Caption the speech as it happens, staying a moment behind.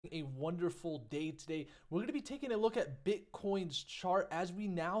a wonderful day today. We're going to be taking a look at Bitcoin's chart as we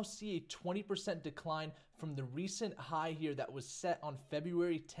now see a 20% decline from the recent high here that was set on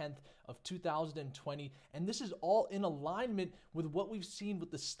February 10th of 2020. And this is all in alignment with what we've seen with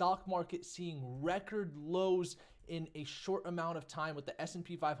the stock market seeing record lows in a short amount of time, with the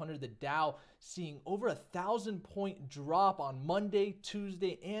S&P 500, the Dow, seeing over 1,000-point drop on Monday,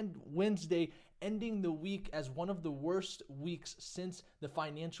 Tuesday, and Wednesday, ending the week as one of the worst weeks since the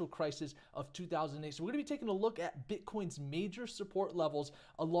financial crisis of 2008. So we're going to be taking a look at Bitcoin's major support levels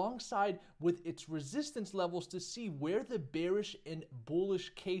alongside with its resistance levels to see where the bearish and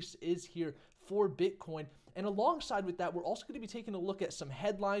bullish case is here for Bitcoin. And alongside with that, we're also going to be taking a look at some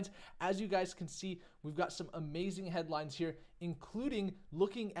headlines. As you guys can see, we've got some amazing headlines here, including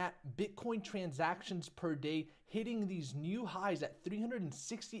looking at Bitcoin transactions per day, hitting these new highs at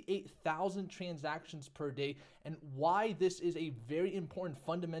 368,000 transactions per day, and why this is a very important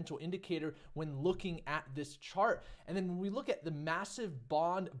fundamental indicator when looking at this chart. And then when we look at the massive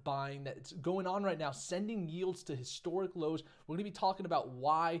bond buying that's going on right now, sending yields to historic lows, we're going to be talking about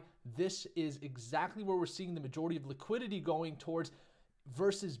why this is exactly where we're seeing the majority of liquidity going towards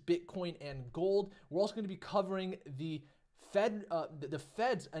versus Bitcoin and gold. We're also going to be covering the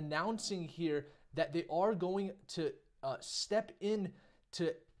Fed's announcing here that they are going to step in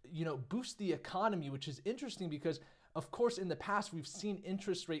to boost the economy, which is interesting because of course in the past we've seen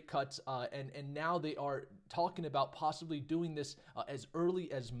interest rate cuts and now they are talking about possibly doing this as early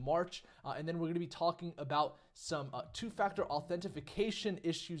as March. And then we're going to be talking about some two-factor authentication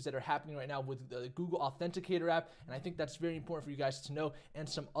issues that are happening right now with the Google Authenticator app. And I think that's very important for you guys to know, and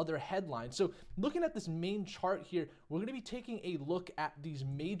some other headlines. So looking at this main chart here, we're going to be taking a look at these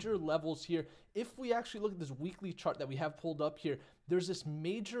major levels here. If we actually look at this weekly chart that we have pulled up here, there's this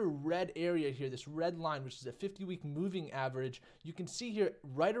major red area here, this red line, which is a 50-week moving average. You can see here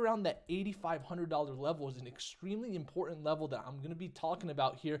right around that $8,500 level is an extremely important level that I'm going to be talking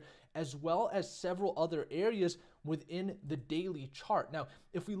about here, as well as several other areas within the daily chart. Now,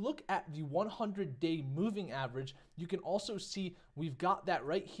 if we look at the 100-day moving average, you can also see we've got that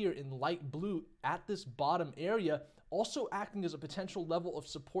right here in light blue at this bottom area, also acting as a potential level of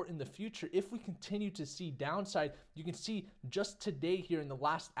support in the future. If we continue to see downside, you can see just today here in the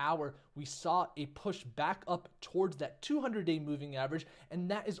last hour, we saw a push back up towards that 200-day moving average, and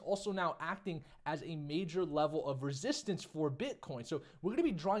that is also now acting as a major level of resistance for Bitcoin. So we're going to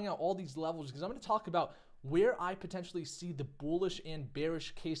be drawing out all these levels because I'm going to talk about where I potentially see the bullish and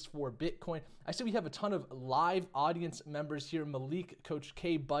bearish case for Bitcoin. I see we have a ton of live audience members here. Malik, Coach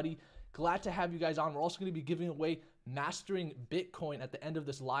K, Buddy, glad to have you guys on. We're also going to be giving away Mastering Bitcoin at the end of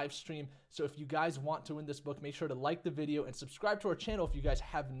this live stream. So if you guys want to win this book, make sure to like the video and subscribe to our channel if you guys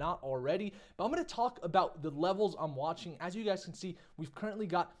have not already. But I'm going to talk about the levels I'm watching. As you guys can see, we've currently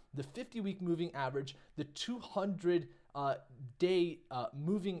got the 50-week moving average, the 200-day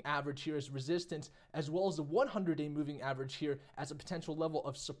moving average here as resistance, as well as the 100-day moving average here as a potential level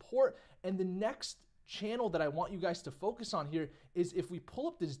of support. And the next channel that I want you guys to focus on here is if we pull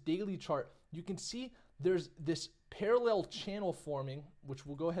up this daily chart, you can see there's this parallel channel forming, which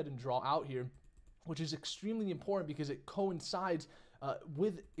we'll go ahead and draw out here, which is extremely important because it coincides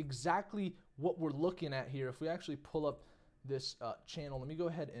with exactly what we're looking at here. If we actually pull up this channel, let me go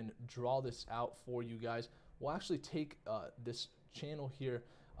ahead and draw this out for you guys. We'll actually take this channel here.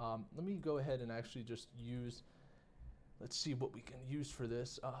 Let me go ahead and actually just use, let's see what we can use for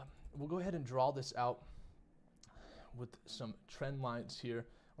this. We'll go ahead and draw this out with some trend lines here.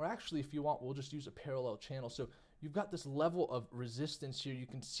 Or actually, if you want, we'll just use a parallel channel. So you've got this level of resistance here. You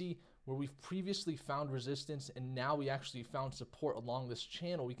can see where we've previously found resistance and now we actually found support along this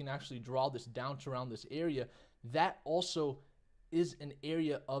channel. We can actually draw this down to around this area. That also is an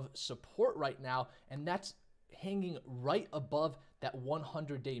area of support right now, and that's hanging right above that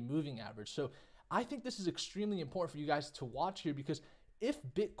 100-day moving average. So I think this is extremely important for you guys to watch here, because if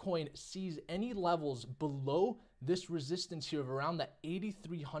Bitcoin sees any levels below this resistance here of around that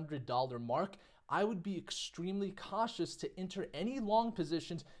 $8,300 mark, I would be extremely cautious to enter any long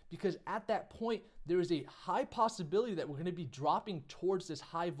positions, because at that point, there is a high possibility that we're going to be dropping towards this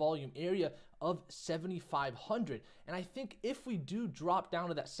high volume area of 7,500. And I think if we do drop down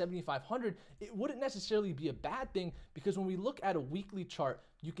to that 7,500, it wouldn't necessarily be a bad thing, because when we look at a weekly chart,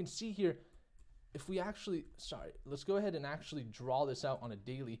 you can see here, if we actually, let's go ahead and actually draw this out on a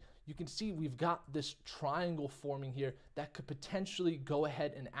daily. You can see we've got this triangle forming here that could potentially go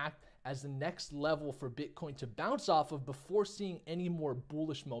ahead and act as the next level for Bitcoin to bounce off of before seeing any more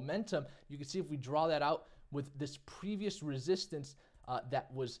bullish momentum. You can see if we draw that out with this previous resistance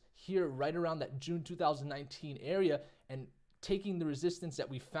that was here right around that June 2019 area, and taking the resistance that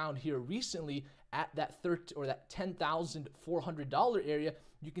we found here recently at that $10,400 area,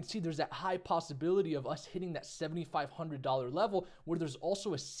 you can see there's that high possibility of us hitting that $7,500 level, where there's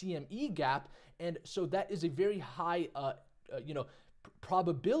also a CME gap. And so that is a very high,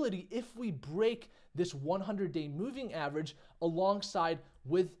 probability if we break this 100-day moving average alongside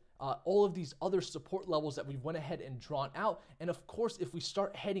with all of these other support levels that we went ahead and drawn out. And of course, if we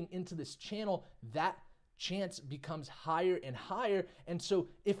start heading into this channel, that chance becomes higher and higher. And so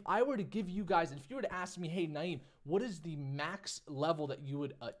if I were to give you guys, and if you were to ask me, hey, Naeem, what is the max level that you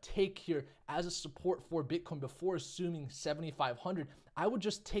would take here as a support for Bitcoin before assuming 7,500? I would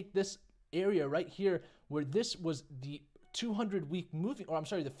just take this area right here where this was the 200-week moving, or I'm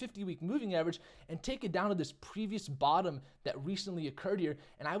sorry, the 50-week moving average, and take it down to this previous bottom that recently occurred here.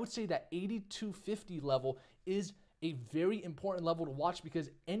 And I would say that 8250 level is a very important level to watch, because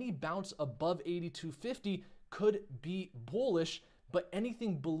any bounce above 8250 could be bullish, but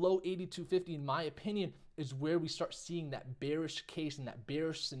anything below 8250, in my opinion, is where we start seeing that bearish case and that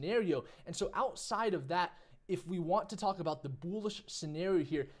bearish scenario. And so outside of that, if we want to talk about the bullish scenario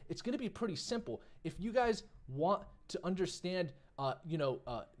here, it's going to be pretty simple. If you guys want to understand,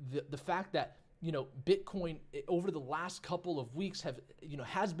 the fact that, Bitcoin over the last couple of weeks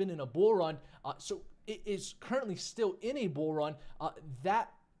has been in a bull run. So it is currently still in a bull run.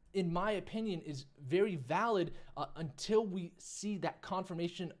 That, in my opinion, is very valid until we see that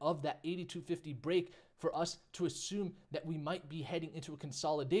confirmation of that 8250 break, for us to assume that we might be heading into a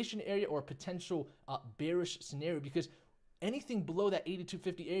consolidation area or a potential bearish scenario, because anything below that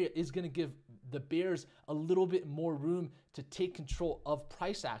 8250 area is going to give the bears a little bit more room to take control of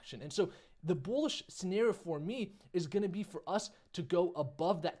price action. And so the bullish scenario for me is going to be for us to go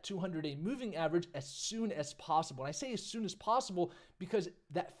above that 200-day moving average as soon as possible. And I say as soon as possible because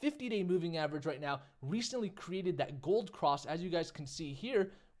that 50-day moving average right now recently created that gold cross, as you guys can see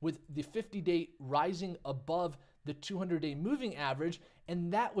here, with the 50-day rising above the 200-day moving average,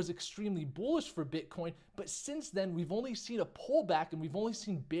 and that was extremely bullish for Bitcoin. But since then, we've only seen a pullback and we've only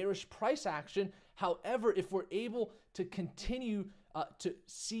seen bearish price action. However, if we're able to continue to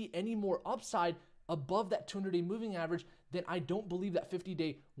see any more upside above that 200-day moving average, then I don't believe that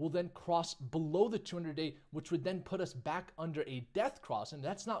 50-day will then cross below the 200-day, which would then put us back under a death cross. And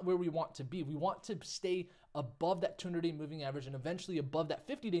that's not where we want to be. We want to stay above that 200-day moving average and eventually above that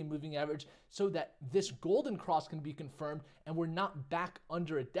 50-day moving average, so that this golden cross can be confirmed and we're not back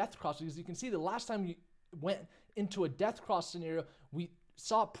under a death cross. Because you can see the last time we went into a death cross scenario, we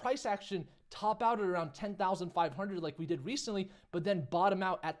saw price action top out at around 10,500 like we did recently, but then bottom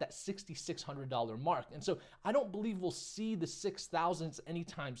out at that $6,600 mark. And so I don't believe we'll see the 6,000s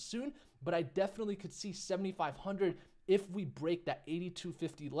anytime soon, but I definitely could see 7,500 if we break that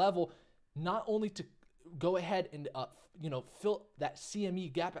 8250 level, not only to go ahead and fill that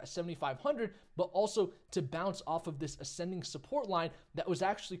CME gap at 7,500, but also to bounce off of this ascending support line that was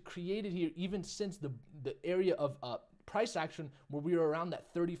actually created here even since the area of price action where we were around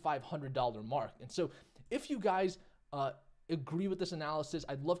that $3,500 mark. And so if you guys agree with this analysis,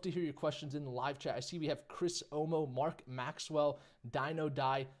 I'd love to hear your questions in the live chat. I see we have Chris Omo, Mark Maxwell, Dino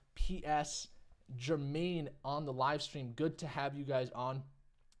Die, PS, Jermaine on the live stream. Good to have you guys on.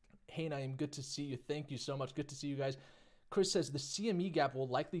 Hey, Naeem, good to see you. Thank you so much. Good to see you guys. Chris says the CME gap will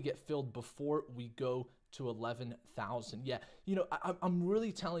likely get filled before we go to 11,000. Yeah, I'm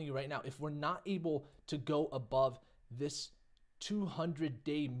really telling you right now, if we're not able to go above this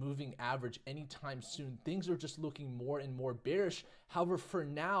 200-day moving average anytime soon, things are just looking more and more bearish. However, for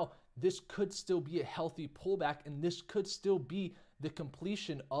now, this could still be a healthy pullback, and this could still be the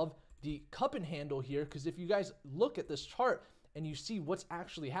completion of the cup and handle here. Because if you guys look at this chart and you see what's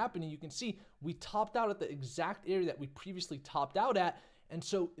actually happening, you can see we topped out at the exact area that we previously topped out at. And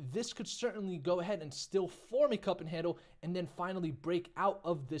so this could certainly go ahead and still form a cup and handle, and then finally break out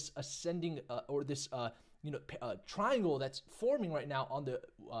of this ascending triangle that's forming right now on the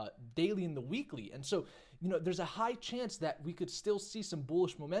daily and the weekly. And so, there's a high chance that we could still see some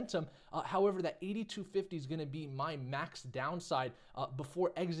bullish momentum. However, that 8250 is going to be my max downside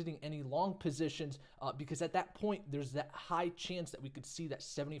before exiting any long positions, because at that point, there's that high chance that we could see that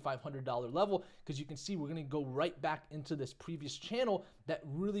 $7,500 level, because you can see we're going to go right back into this previous channel that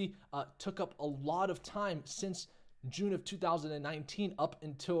really took up a lot of time since June of 2019 up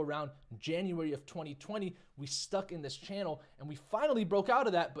until around January of 2020. We stuck in this channel and we finally broke out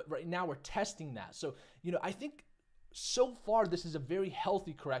of that, but right now we're testing that. So, I think so far this is a very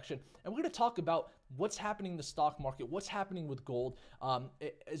healthy correction, and we're going to talk about what's happening in the stock market, what's happening with gold,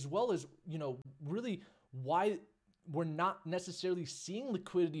 as well as, really why we're not necessarily seeing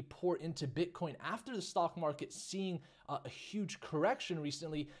liquidity pour into Bitcoin after the stock market seeing a huge correction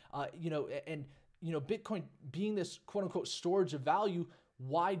recently, and Bitcoin being this quote unquote storage of value.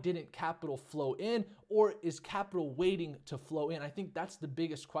 Why didn't capital flow in, or is capital waiting to flow in? I think that's the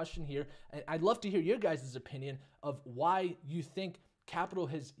biggest question here. And I'd love to hear your guys' opinion of why you think capital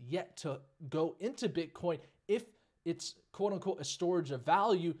has yet to go into Bitcoin if it's quote unquote a storage of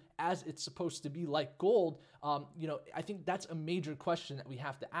value as it's supposed to be, like gold. I think that's a major question that we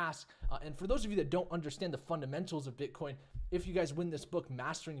have to ask. And for those of you that don't understand the fundamentals of Bitcoin, if you guys win this book,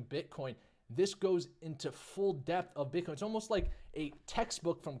 Mastering Bitcoin, this goes into full depth of Bitcoin. It's almost like a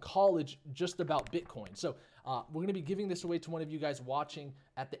textbook from college just about Bitcoin. So we're going to be giving this away to one of you guys watching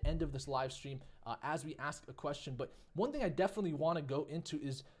at the end of this live stream as we ask a question. But one thing I definitely want to go into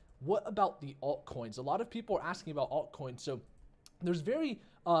is, what about the altcoins? A lot of people are asking about altcoins. So there's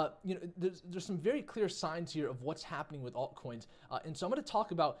there's some very clear signs here of what's happening with altcoins. And so I'm going to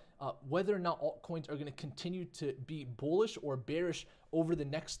talk about whether or not altcoins are going to continue to be bullish or bearish over the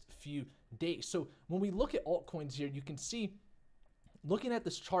next few days. So when we look at altcoins here, you can see, looking at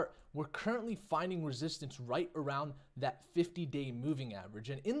this chart, we're currently finding resistance right around that 50-day moving average.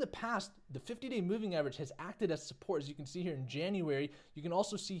 And in the past, the 50-day moving average has acted as support. As you can see here in January, you can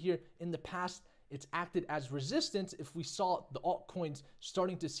also see here in the past, it's acted as resistance if we saw the altcoins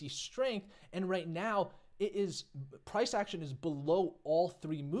starting to see strength. And right now, price action is below all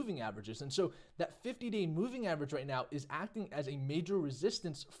three moving averages. And so that 50-day moving average right now is acting as a major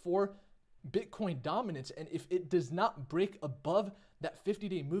resistance for Bitcoin dominance. And if it does not break above that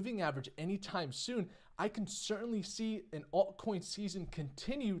 50-day moving average anytime soon, I can certainly see an altcoin season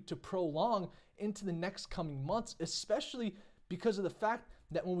continue to prolong into the next coming months, especially because of the fact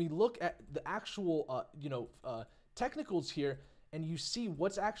that when we look at the actual technicals here, and you see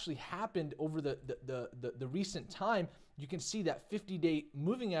what's actually happened over the recent time, you can see that 50-day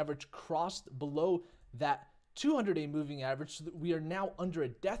moving average crossed below that 200-day moving average, so that we are now under a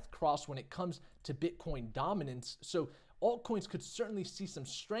death cross when it comes to Bitcoin dominance. So altcoins could certainly see some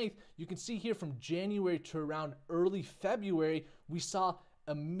strength. You can see here from January to around early February, we saw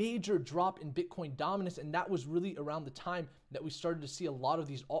a major drop in Bitcoin dominance, and that was really around the time that we started to see a lot of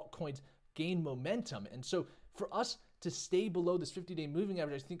these altcoins gain momentum. And so for us to stay below this 50-day moving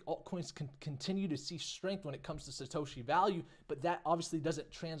average, I think altcoins can continue to see strength when it comes to Satoshi value, but that obviously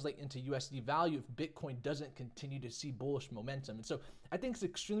doesn't translate into USD value if Bitcoin doesn't continue to see bullish momentum. And so I think it's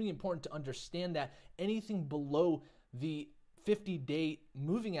extremely important to understand that anything below the 50-day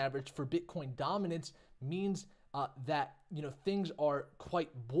moving average for Bitcoin dominance means that things are quite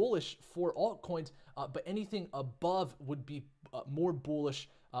bullish for altcoins, but anything above would be more bullish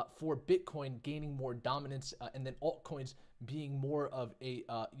for Bitcoin gaining more dominance, and then altcoins being more of a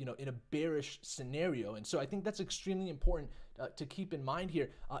in a bearish scenario. And so I think that's extremely important to keep in mind here.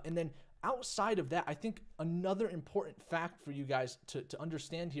 And then outside of that, I think another important fact for you guys to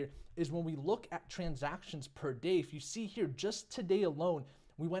understand here is when we look at transactions per day. If you see here, just today alone,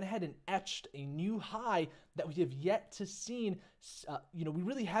 we went ahead and etched a new high that we have yet to seen.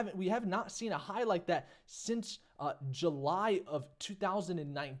 We have not seen a high like that since July of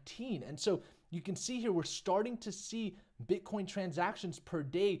 2019. And so you can see here, we're starting to see Bitcoin transactions per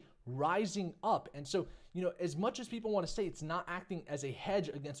day rising up. And so, as much as people want to say it's not acting as a hedge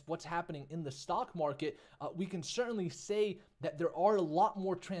against what's happening in the stock market, we can certainly say that there are a lot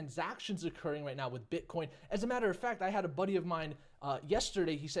more transactions occurring right now with Bitcoin. As a matter of fact, I had a buddy of mine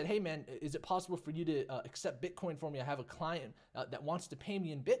yesterday. He said, "Hey man, is it possible for you to accept Bitcoin for me? I have a client that wants to pay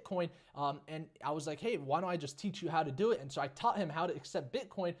me in Bitcoin." And I was like, "Hey, why don't I just teach you how to do it?" And so I taught him how to accept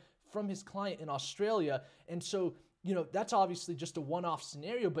Bitcoin from his client in Australia. And so that's obviously just a one-off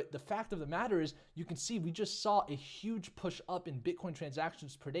scenario, but the fact of the matter is, you can see we just saw a huge push up in Bitcoin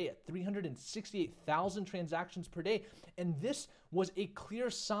transactions per day at 368,000 transactions per day. And this was a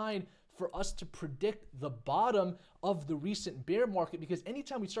clear sign for us to predict the bottom of the recent bear market, because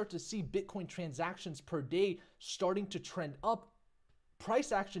anytime we start to see Bitcoin transactions per day starting to trend up,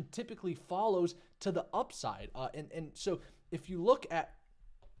 price action typically follows to the upside. And so if you look at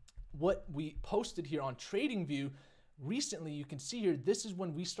what we posted here on TradingView recently, you can see here, this is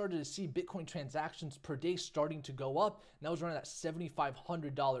when we started to see Bitcoin transactions per day starting to go up. And that was around that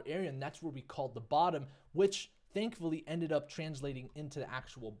 $7,500 area, and that's where we called the bottom, which thankfully ended up translating into the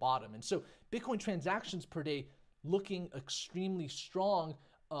actual bottom. And so Bitcoin transactions per day looking extremely strong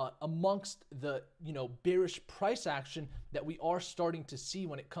amongst the bearish price action that we are starting to see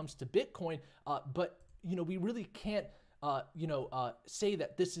when it comes to Bitcoin. But we really can't say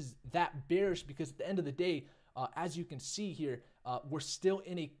that this is that bearish, because at the end of the day, as you can see here, we're still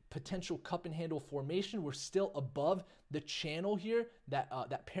in a potential cup and handle formation. We're still above the channel here,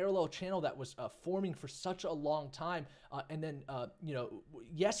 that parallel channel that was forming for such a long time. And then,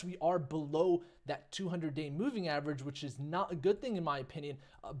 yes, we are below that 200-day moving average, which is not a good thing in my opinion.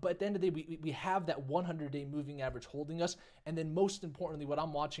 But at the end of the day, we have that 100-day moving average holding us. And then most importantly, what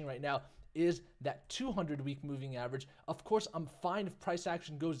I'm watching right now is that 200-week moving average. Of course, I'm fine if price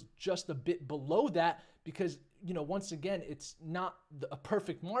action goes just a bit below that because, once again, it's not a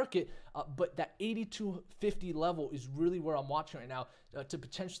perfect market, but that 8250 level is really where I'm watching right now to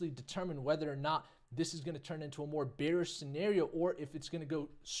potentially determine whether or not this is going to turn into a more bearish scenario or if it's going to go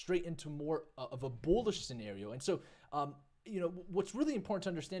straight into more of a bullish scenario. And so, what's really important to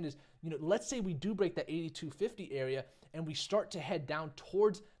understand is, let's say we do break that 8250 area and we start to head down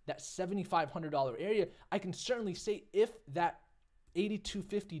towards that $7,500 area. I can certainly say if that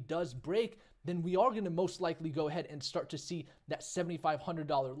 8250 does break, then we are going to most likely go ahead and start to see that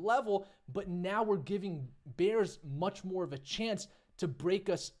 $7,500 level. But now we're giving bears much more of a chance to break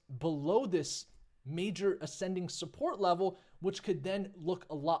us below this major ascending support level, which could then look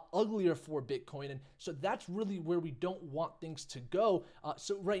a lot uglier for Bitcoin. And so that's really where we don't want things to go.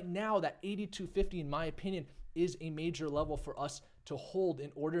 So right now, that 8250, in my opinion, is a major level for us to hold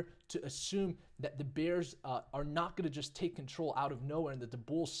in order to assume that the bears are not going to just take control out of nowhere and that the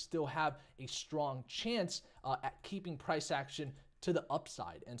bulls still have a strong chance at keeping price action to the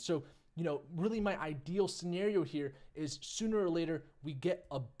upside. And so, really my ideal scenario here is sooner or later we get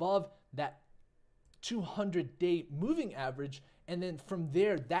above that 200-day moving average, and then from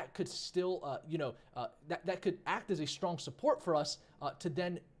there that could still that could act as a strong support for us to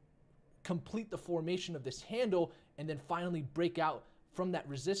then complete the formation of this handle and then finally break out from that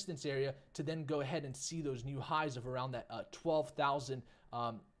resistance area to then go ahead and see those new highs of around that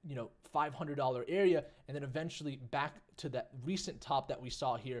 $12,500 area, and then eventually back to that recent top that we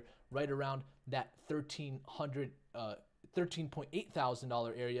saw here right around that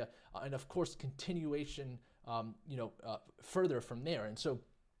 $13.8 area, and of course continuation further from there. And so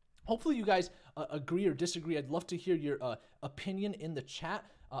hopefully you guys agree or disagree. I'd love to hear your opinion in the chat.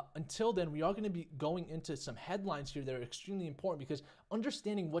 Until then, we are going to be going into some headlines here that are extremely important because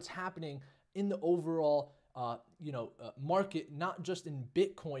understanding what's happening in the overall market, not just in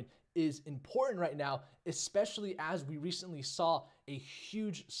Bitcoin, is important right now, especially as we recently saw a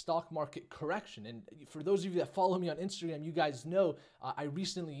huge stock market correction. And for those of you that follow me on Instagram, you guys know I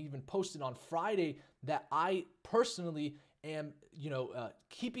recently even posted on Friday that I personally am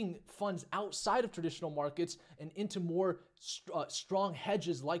keeping funds outside of traditional markets and into more strong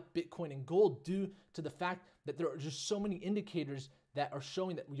hedges like Bitcoin and gold, due to the fact that there are just so many indicators that are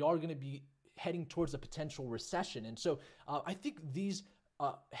showing that we are going to be heading towards a potential recession. And so I think these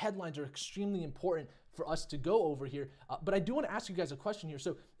headlines are extremely important for us to go over here. But I do want to ask you guys a question here.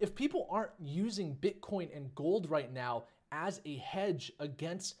 So if people aren't using Bitcoin and gold right now as a hedge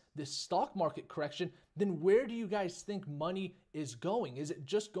against this stock market correction, then where do you guys think money is going? Is it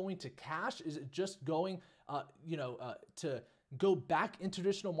just going to cash? Is it just going, to go back in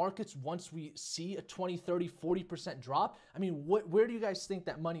traditional markets once we see a 20, 30, 40% drop? I mean, where do you guys think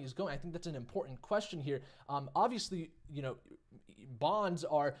that money is going? I think that's an important question here. Obviously, bonds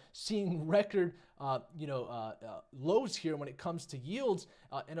are seeing record, lows here when it comes to yields.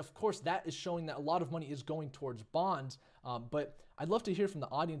 And of course, that is showing that a lot of money is going towards bonds. But I'd love to hear from the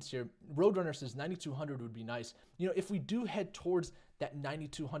audience here. Roadrunner says 9,200 would be nice. If we do head towards that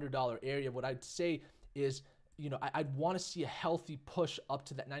 $9,200 area, what I'd say is, I'd want to see a healthy push up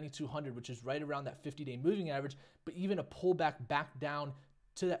to that 9,200, which is right around that 50-day moving average, but even a pullback back down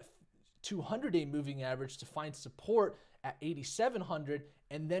to that 200-day moving average to find support at 8,700,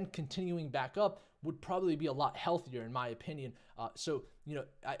 and then continuing back up would probably be a lot healthier in my opinion. So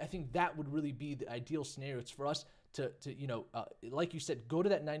I think that would really be the ideal scenario. It's for us to like you said, go to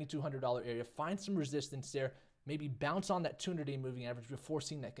that $9,200 area, find some resistance there, maybe bounce on that 200-day moving average before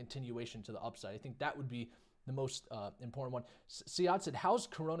seeing that continuation to the upside. I think that would be the most important one. Siad said, how's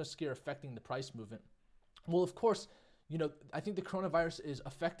Corona scare affecting the price movement? Well, of course, I think the coronavirus is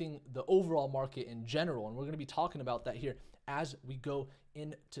affecting the overall market in general, and we're going to be talking about that here as we go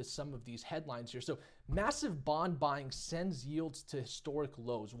into some of these headlines here. So massive bond buying sends yields to historic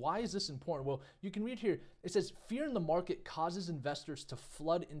lows. Why is this important? Well, you can read here. It says, fear in the market causes investors to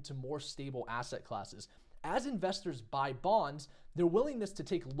flood into more stable asset classes. As investors buy bonds, their willingness to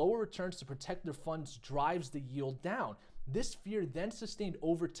take lower returns to protect their funds drives the yield down. This fear, then sustained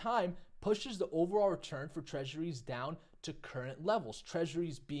over time, pushes the overall return for treasuries down to current levels,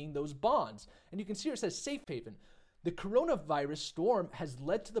 treasuries being those bonds. And you can see here it says safe haven. The coronavirus storm has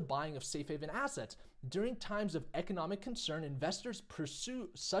led to the buying of safe haven assets. During times of economic concern, investors pursue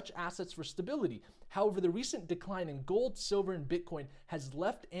such assets for stability. However, the recent decline in gold, silver, and Bitcoin has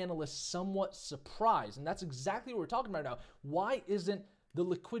left analysts somewhat surprised. And that's exactly what we're talking about now. Why isn't the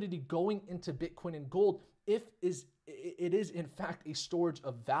liquidity going into Bitcoin and gold if it is in fact a storage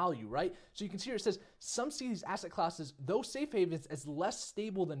of value, right? So you can see here it says some see these asset classes, though safe havens, as less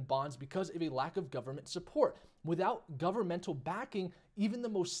stable than bonds because of a lack of government support. Without governmental backing, even the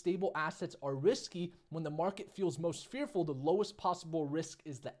most stable assets are risky. When the market feels most fearful, the lowest possible risk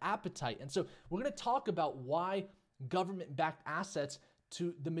is the appetite. And so we're going to talk about why government-backed assets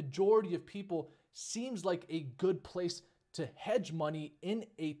to the majority of people seems like a good place to hedge money in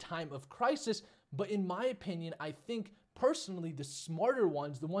a time of crisis. But in my opinion, I think personally the smarter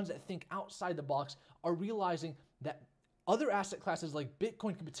ones, the ones that think outside the box, are realizing that other asset classes like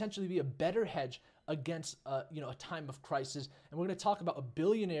Bitcoin could potentially be a better hedge against a time of crisis. And we're going to talk about a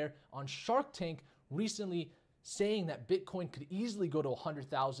billionaire on Shark Tank recently saying that Bitcoin could easily go to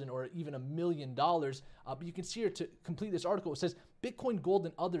 100,000 or even $1 million. But you can see here to complete this article, it says Bitcoin, gold,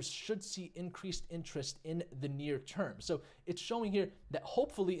 and others should see increased interest in the near term. So it's showing here that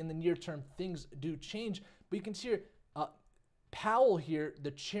hopefully in the near term things do change. But you can see here, Powell here,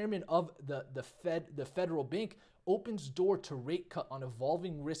 the chairman of the federal bank, opens door to rate cut on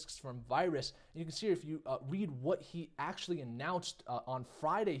evolving risks from virus. And you can see here, if you read what he actually announced on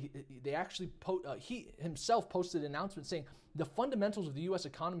Friday, he himself posted an announcement saying the fundamentals of the U.S.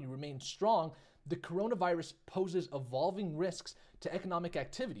 economy remain strong. The coronavirus poses evolving risks to economic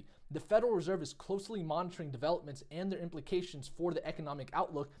activity. The Federal Reserve is closely monitoring developments and their implications for the economic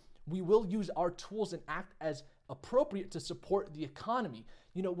outlook. We will use our tools and act as appropriate to support the economy.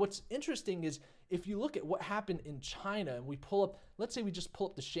 You know, what's interesting is if you look at what happened in China and we pull up, let's say we just pull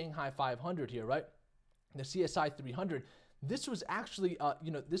up the Shanghai 500 here, right? The CSI 300. This was actually,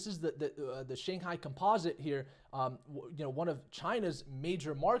 this is the Shanghai Composite here, one of China's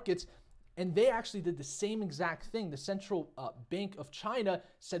major markets. And they actually did the same exact thing. The Central Bank of China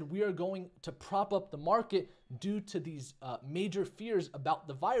said we are going to prop up the market due to these major fears about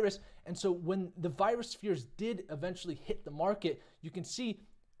the virus. And so when the virus fears did eventually hit the market, you can see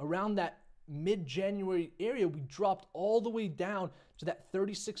around that mid-January area, we dropped all the way down to that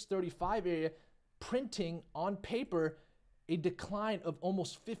 36.35 area, printing on paper a decline of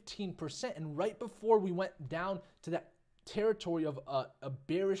almost 15%. And right before we went down to that territory of a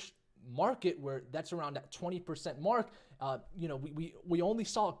bearish market where that's around that 20% mark, we only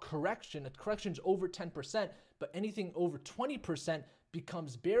saw a correction. A correction's over 10%, but anything over 20%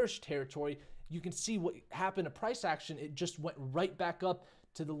 becomes bearish territory. You can see what happened to price action. It just went right back up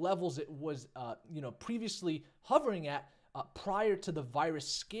to the levels it was, previously hovering at prior to the virus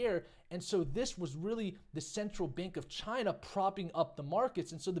scare. And so this was really the Central Bank of China propping up the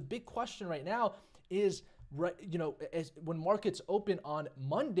markets. And so the big question right now is, as when markets open on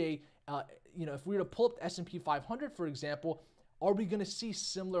Monday, if we were to pull up the S&P 500, for example, are we going to see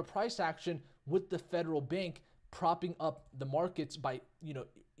similar price action with the federal bank propping up the markets by,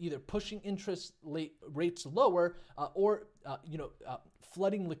 either pushing interest rates lower or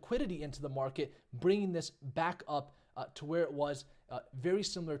flooding liquidity into the market, bringing this back up to where it was, very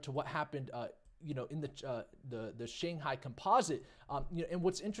similar to what happened in the Shanghai Composite. And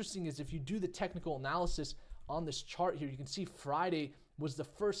what's interesting is if you do the technical analysis on this chart here, you can see Friday was the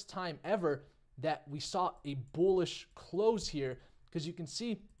first time ever that we saw a bullish close here, because you can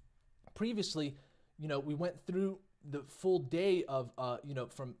see previously, we went through the full day of,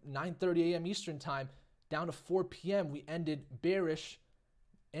 from 9:30 a.m. Eastern time down to 4 p.m. We ended bearish.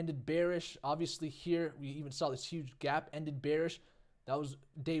 Obviously here, we even saw this huge gap, ended bearish. That was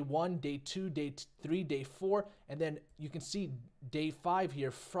day 1, day 2, day 3, day 4. And then you can see day 5 here,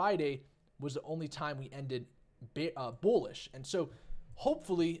 Friday, was the only time we ended bullish. And so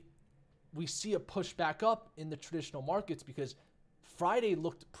hopefully we see a push back up in the traditional markets, because Friday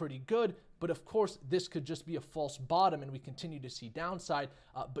looked pretty good. But of course, this could just be a false bottom and we continue to see downside.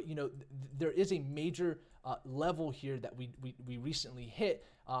 But there is a major level here that we recently hit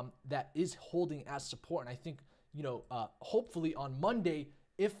that is holding as support. And I think, hopefully on Monday,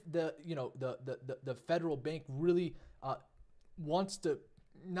 if the federal bank really wants to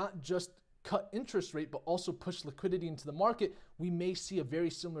not just cut interest rate, but also push liquidity into the market, we may see a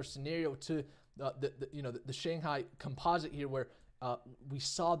very similar scenario to the Shanghai Composite here, where we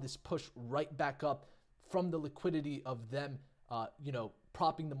saw this push right back up from the liquidity of them,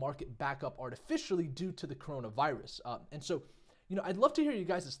 propping the market back up artificially due to the coronavirus. And so, I'd love to hear you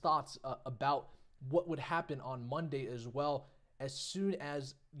guys' thoughts about what would happen on Monday as well, as soon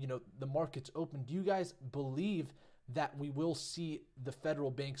as, the markets open. Do you guys believe that we will see the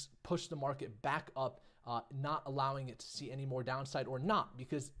federal banks push the market back up, not allowing it to see any more downside or not,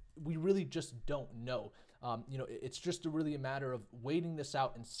 because we really just don't know. It's just really a matter of waiting this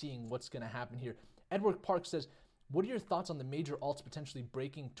out and seeing what's going to happen here. Edward Park says, what are your thoughts on the major alts potentially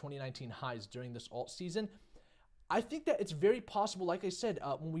breaking 2019 highs during this alt season? I think that it's very possible. Like I said,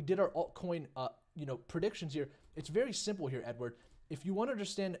 when we did our altcoin, predictions here, it's very simple here, Edward. If you want to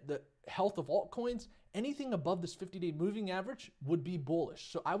understand the health of altcoins, anything above this 50-day moving average would be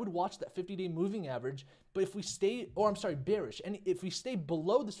bullish. So I would watch that 50-day moving average. But if we stay, bearish. And if we stay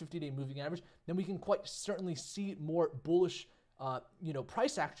below this 50-day moving average, then we can quite certainly see more bullish,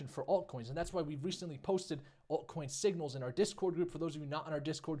 price action for altcoins. And that's why we've recently posted altcoin signals in our Discord group. For those of you not in our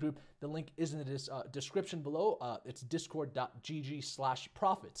Discord group, the link is in the description below. It's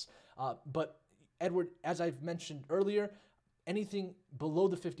discord.gg/profits. But Edward, as I've mentioned earlier, anything below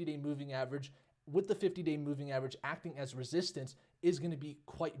the 50-day moving average, with the 50-day moving average acting as resistance, is going to be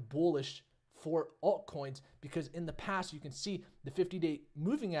quite bullish for altcoins, because in the past you can see the 50-day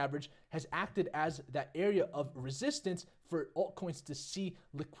moving average has acted as that area of resistance for altcoins to see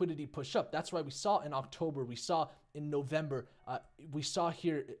liquidity push up. That's why we saw in October, we saw in November, we saw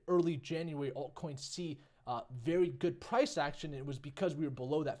here early January altcoins see very good price action. It was because we were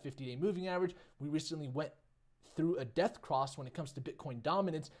below that 50-day moving average. We recently went through a death cross when it comes to Bitcoin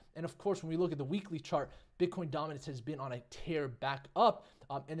dominance. And of course, when we look at the weekly chart, Bitcoin dominance has been on a tear back up.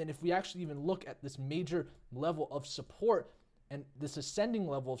 And then if we actually even look at this major level of support and this ascending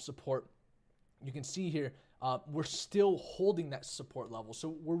level of support, you can see here, we're still holding that support level.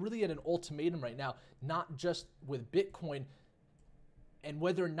 So we're really at an ultimatum right now, not just with Bitcoin and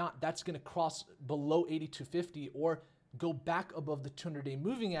whether or not that's going to cross below 8250 or go back above the 200-day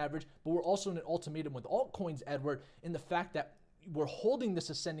moving average, but we're also in an ultimatum with altcoins, Edward, in the fact that we're holding this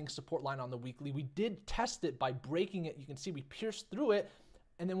ascending support line on the weekly. We did test it by breaking it. You can see we pierced through it.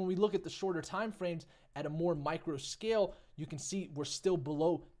 And then when we look at the shorter time frames at a more micro scale, you can see we're still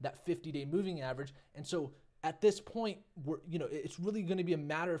below that 50-day moving average. And so at this point, it's really going to be a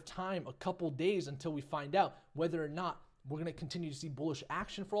matter of time, a couple days, until we find out whether or not we're going to continue to see bullish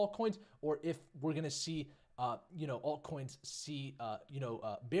action for altcoins, or if we're going to see altcoins see,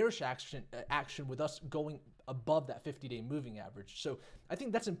 bearish action with us going above that 50-day moving average. So I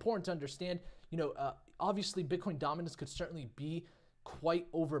think that's important to understand. Obviously Bitcoin dominance could certainly be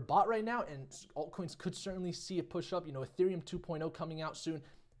quite overbought right now, and altcoins could certainly see a push up. Ethereum 2.0 coming out soon.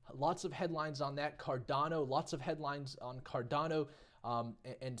 Lots of headlines on that. Cardano, lots of headlines on Cardano.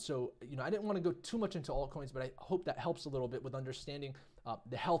 And so, I didn't want to go too much into altcoins, but I hope that helps a little bit with understanding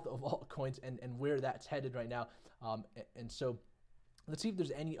the health of altcoins and where that's headed right now. And so let's see if there's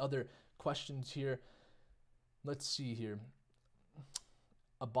any other questions here. Let's see here.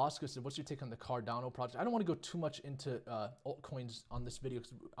 Bosco said, what's your take on the Cardano project? I don't want to go too much into altcoins on this video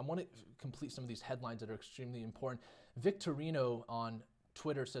because I want to complete some of these headlines that are extremely important. Victorino on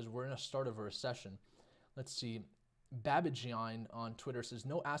Twitter says, we're in a start of a recession. Let's see. Babajian on Twitter says,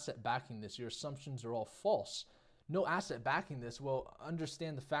 no asset backing this. Your assumptions are all false. No asset backing this. Well,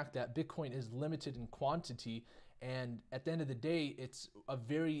 understand the fact that Bitcoin is limited in quantity, and at the end of the day, it's a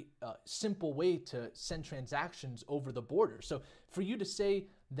very simple way to send transactions over the border. So for you to say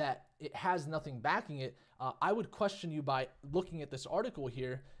that it has nothing backing it, I would question you by looking at this article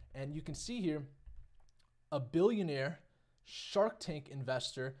here, and you can see here, a billionaire Shark Tank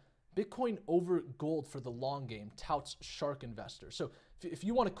investor, Bitcoin over gold for the long game, touts shark investor. So if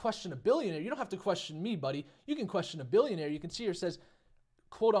you want to question a billionaire, you don't have to question me, buddy. You can question a billionaire. You can see here it says,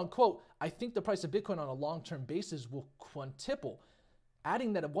 quote unquote, I think the price of Bitcoin on a long-term basis will quintuple.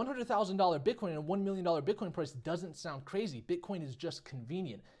 Adding that a $100,000 Bitcoin and a $1 million Bitcoin price doesn't sound crazy. Bitcoin is just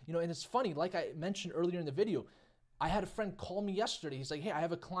convenient. And it's funny, like I mentioned earlier in the video, I had a friend call me yesterday. He's like, hey, I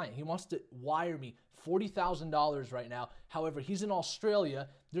have a client. He wants to wire me $40,000 right now. However, he's in Australia.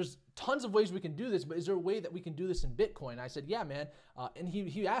 There's tons of ways we can do this, but is there a way that we can do this in Bitcoin? I said, yeah, man. And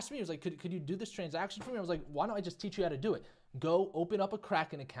he asked me, he was like, could you do this transaction for me? I was like, why don't I just teach you how to do it? Go open up a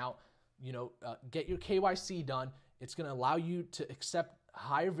Kraken account, get your KYC done. It's going to allow you to accept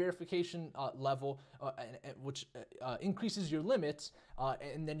higher verification level, which increases your limits.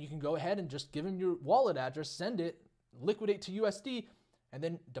 And then you can go ahead and just give him your wallet address, send it, liquidate to USD, and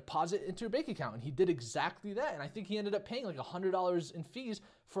then deposit into your bank account. And he did exactly that. And I think he ended up paying like $100 in fees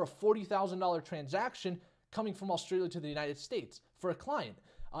for a $40,000 transaction coming from Australia to the United States for a client.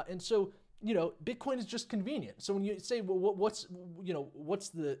 And so, Bitcoin is just convenient. So when you say, well, what's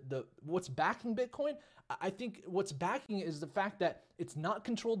backing Bitcoin? I think what's backing it is the fact that it's not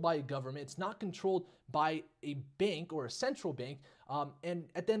controlled by a government. It's not controlled by a bank or a central bank. And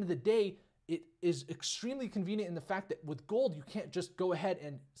at the end of the day, it is extremely convenient in the fact that with gold, you can't just go ahead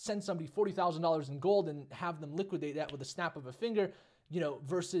and send somebody $40,000 in gold and have them liquidate that with a snap of a finger,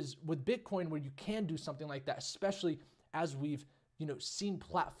 versus with Bitcoin where you can do something like that, especially as we've seen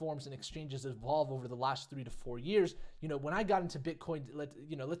platforms and exchanges evolve over the last 3 to 4 years. When I got into Bitcoin,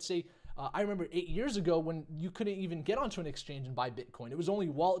 let's say I remember 8 years ago when you couldn't even get onto an exchange and buy Bitcoin. It was only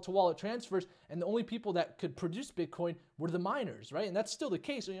wallet to wallet transfers, and the only people that could produce Bitcoin were the miners, right? And that's still the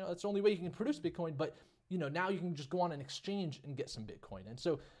case. That's the only way you can produce Bitcoin, but now you can just go on an exchange and get some Bitcoin. And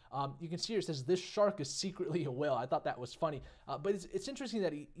so you can see here it says this shark is secretly a whale. I thought that was funny, but it's interesting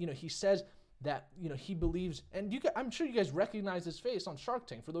that he says that he believes, and I'm sure you guys recognize his face on Shark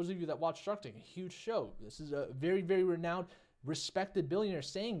Tank. For those of you that watch Shark Tank, a huge show. This is a very, very renowned, respected billionaire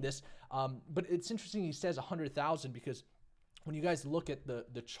saying this. But it's interesting he says 100,000 because when you guys look at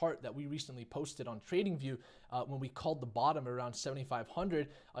the chart that we recently posted on TradingView, when we called the bottom around 7,500,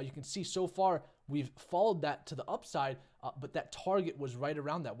 you can see so far we've followed that to the upside, but that target was right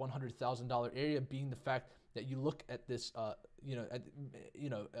around that $100,000 area, being the fact that you look at this,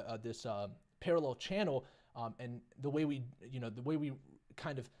 this parallel channel, and the way we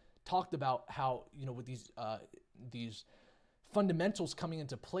kind of talked about how with these fundamentals coming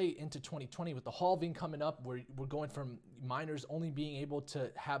into play into 2020 with the halving coming up, where we're going from miners only being able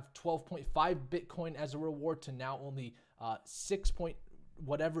to have 12.5 Bitcoin as a reward to now only 6 point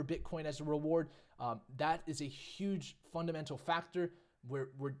whatever Bitcoin as a reward. That is a huge fundamental factor where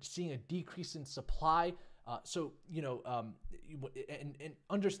we're seeing a decrease in supply. And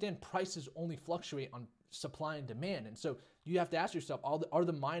understand prices only fluctuate on supply and demand. And so you have to ask yourself, are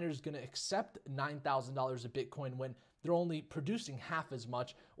the miners going to accept $9,000 of Bitcoin when they're only producing half as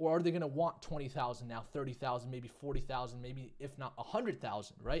much, or are they going to want 20,000 now, 30,000, maybe 40,000, maybe if not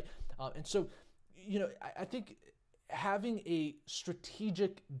 100,000, right? And so, I think having a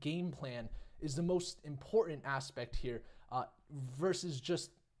strategic game plan is the most important aspect here, versus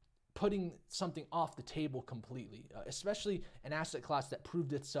just putting something off the table completely, especially an asset class that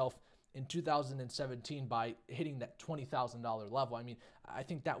proved itself in 2017 by hitting that $20,000 level. I mean, I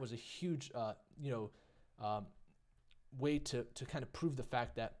think that was a huge, way to kind of prove the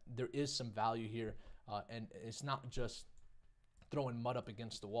fact that there is some value here, and it's not just throwing mud up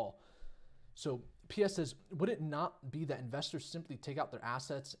against the wall. So PS says, would it not be that investors simply take out their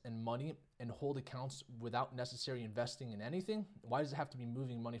assets and money and hold accounts without necessarily investing in anything? Why does it have to be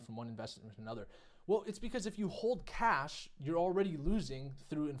moving money from one investment to another? Well, it's because if you hold cash, you're already losing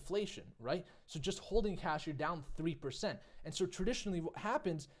through inflation, right? So just holding cash, you're down 3%. And so traditionally what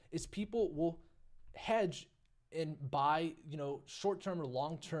happens is people will hedge and buy, short-term or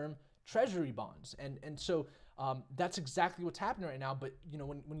long-term treasury bonds. And so that's exactly what's happening right now. But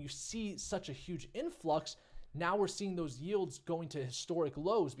when you see such a huge influx, now we're seeing those yields going to historic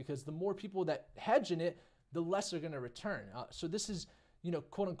lows, because the more people that hedge in it, the less they're going to return. So this is,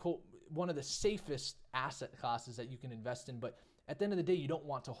 quote unquote, one of the safest asset classes that you can invest in. But at the end of the day, you don't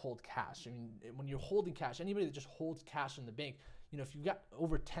want to hold cash. I mean, when you're holding cash, anybody that just holds cash in the bank, if you've got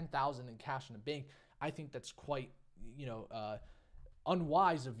over 10,000 in cash in the bank, I think that's quite,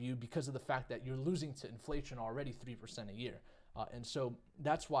 unwise of you, because of the fact that you're losing to inflation already 3% a year. And so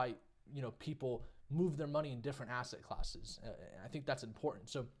that's why, people move their money in different asset classes. I think that's important.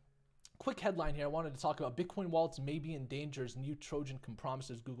 So quick headline here. I wanted to talk about Bitcoin wallets may be in danger as new Trojan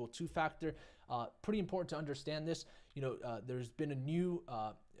compromises Google two-factor. Pretty important to understand this. There's been a new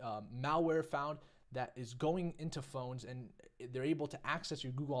malware found that is going into phones, and they're able to access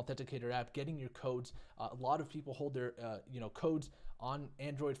your Google Authenticator app, getting your codes. A lot of people hold their codes on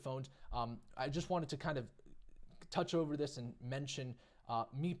Android phones. I just wanted to kind of touch over this and mention,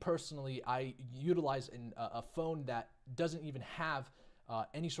 me personally, I utilize a phone that doesn't even have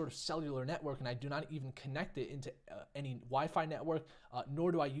any sort of cellular network, and I do not even connect it into any Wi-Fi network,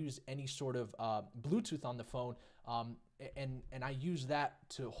 nor do I use any sort of Bluetooth on the phone. And I use that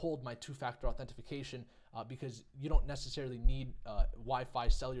to hold my two-factor authentication, because you don't necessarily need Wi-Fi,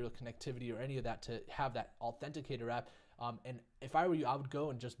 cellular connectivity, or any of that to have that Authenticator app. And if I were you, I would go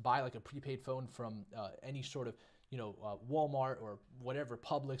and just buy like a prepaid phone from any sort of Walmart or whatever,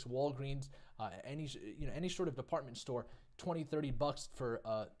 Publix, Walgreens, any sort of department store. $20-$30 for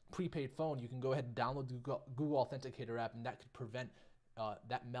a prepaid phone. You can go ahead and download the Google Authenticator app, and that could prevent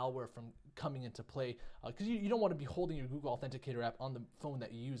that malware from coming into play, because you don't want to be holding your Google Authenticator app on the phone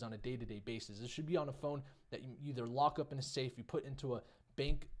that you use on a day-to-day basis. It should be on a phone that you either lock up in a safe, you put into a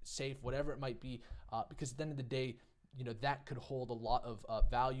bank safe, whatever it might be, because at the end of the day, that could hold a lot of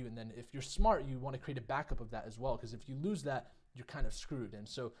value. And then if you're smart, you want to create a backup of that as well, because if you lose that, you're kind of screwed. And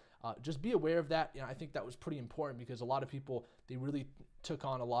so just be aware of that. I think that was pretty important, because a lot of people, they really took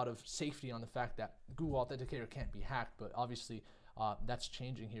on a lot of safety on the fact that Google Authenticator can't be hacked, but obviously that's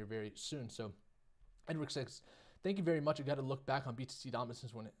changing here very soon. So Edric says, thank you very much. I got to look back on BTC dominance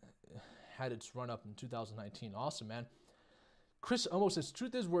since when it had its run up in 2019. Awesome, man. Chris almost says,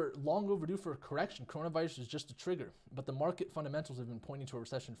 truth is we're long overdue for a correction. Coronavirus is just a trigger, but the market fundamentals have been pointing to a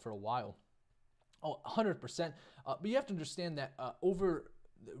recession for a while. Oh, 100%. But you have to understand that over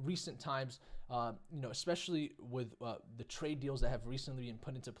recent times, especially with the trade deals that have recently been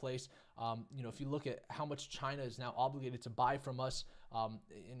put into place, if you look at how much China is now obligated to buy from us,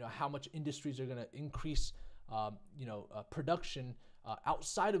 how much industries are going to increase, production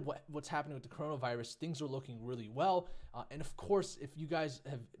outside of what's happening with the coronavirus, things are looking really well. And of course, if you guys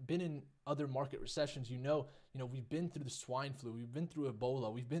have been in other market recessions, we've been through the swine flu, we've been through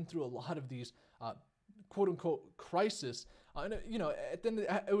Ebola, we've been through a lot of these quote unquote crisis. And at the end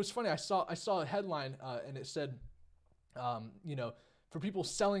it was funny. I saw a headline and it said, for people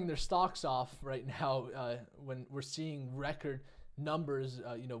selling their stocks off right now, when we're seeing record numbers,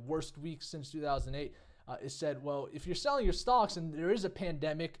 worst week since 2008. It said, well, if you're selling your stocks and there is a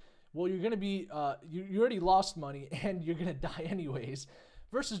pandemic, well, you're going to be, you already lost money and you're going to die anyways,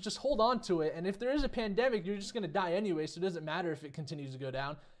 versus just hold on to it. And if there is a pandemic, you're just going to die anyway. So it doesn't matter if it continues to go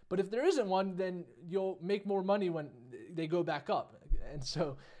down. But if there isn't one, then you'll make more money when they go back up. And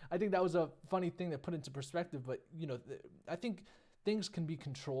so I think that was a funny thing to put into perspective. But, I think things can be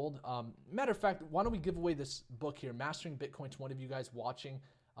controlled. Matter of fact, why don't we give away this book here, Mastering Bitcoin, to one of you guys watching.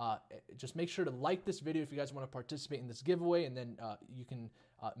 Just make sure to like this video if you guys want to participate in this giveaway, and then you can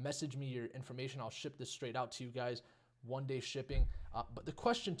message me your information. I'll ship this straight out to you guys, 1-day shipping. But the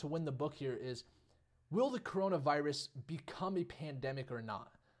question to win the book here is, will the coronavirus become a pandemic or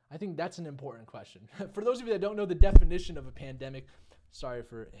not? I think that's an important question. For those of you that don't know the definition of a pandemic, sorry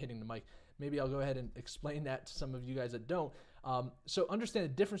for hitting the mic. Maybe I'll go ahead and explain that to some of you guys that don't. So understand the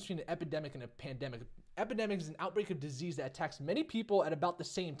difference between an epidemic and a pandemic. Epidemic is an outbreak of disease that attacks many people at about the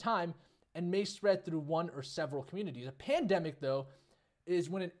same time and may spread through one or several communities. A pandemic, though, is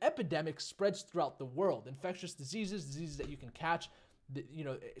when an epidemic spreads throughout the world. Infectious diseases that you can catch.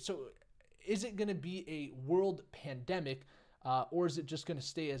 So is it going to be a world pandemic, or is it just going to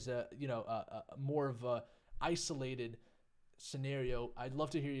stay as a more of a isolated scenario? I'd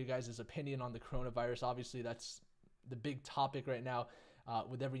love to hear you guys' opinion on the coronavirus. Obviously, that's the big topic right now.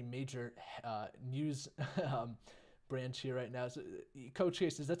 With every major news branch here right now. So, Coach K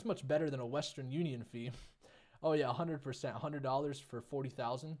says, that's much better than a Western Union fee. Oh yeah, 100%, $100 for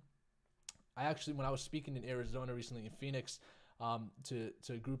 40,000. I actually, when I was speaking in Arizona recently in Phoenix to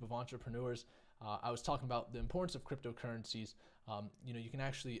a group of entrepreneurs, I was talking about the importance of cryptocurrencies. You can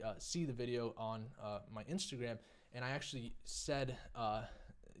actually see the video on my Instagram, and I actually said,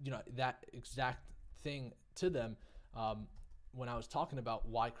 that exact thing to them. When I was talking about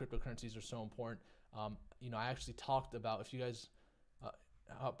why cryptocurrencies are so important. I actually talked about, if you guys,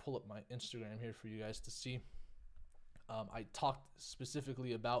 I'll pull up my Instagram here for you guys to see. I talked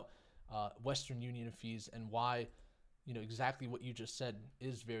specifically about Western Union fees and why, exactly what you just said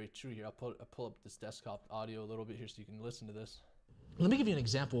is very true here. I'll pull up this desktop audio a little bit here so you can listen to this. Let me give you an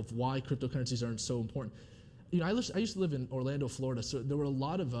example of why cryptocurrencies aren't so important. I used to live in Orlando, Florida, so there were a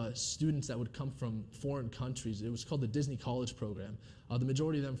lot of students that would come from foreign countries. It was called the Disney College Program. The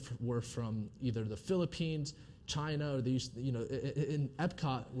majority of them were from either the Philippines, China, or they used, in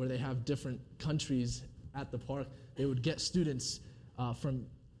Epcot, where they have different countries at the park, they would get students from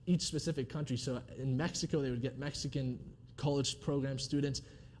each specific country. So in Mexico, they would get Mexican college program students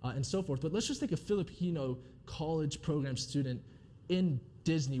and so forth. But let's just take a Filipino college program student in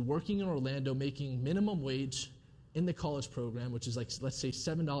Disney working in Orlando, making minimum wage in the college program, which is like, let's say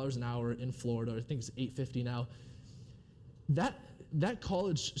 $7 an hour in Florida. I think it's $8.50 now. That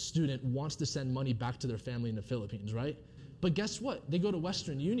college student wants to send money back to their family in the Philippines, right? But guess what? They go to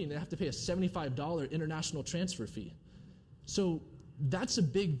Western Union, they have to pay a $75 international transfer fee. So that's a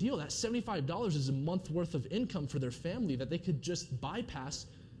big deal. That $75 is a month worth of income for their family that they could just bypass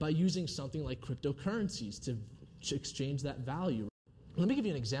by using something like cryptocurrencies to exchange that value. Let me give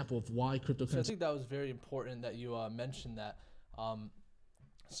you an example of why cryptocurrency. So I think that was very important that you mentioned that. I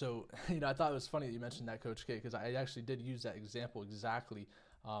thought it was funny that you mentioned that, Coach K, because I actually did use that example exactly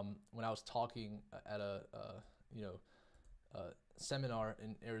when I was talking at a seminar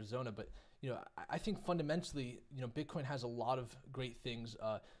in Arizona. But I think fundamentally, Bitcoin has a lot of great things.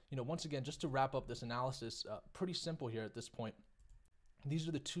 Once again, just to wrap up this analysis, pretty simple here at this point. These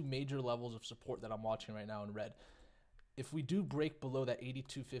are the two major levels of support that I'm watching right now in red. If we do break below that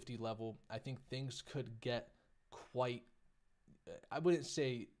 8250 level, I think things could get quite, I wouldn't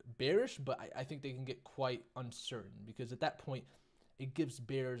say bearish, but I think they can get quite uncertain, because at that point, it gives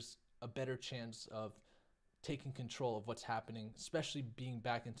bears a better chance of taking control of what's happening, especially being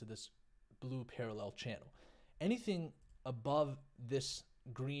back into this blue parallel channel. Anything above this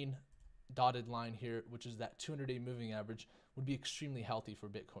green dotted line here, which is that 200-day moving average, would be extremely healthy for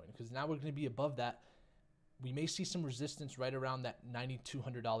Bitcoin, because now we're going to be above that. We may see some resistance right around that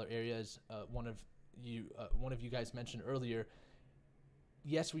 $9,200 area, as one of you guys mentioned earlier.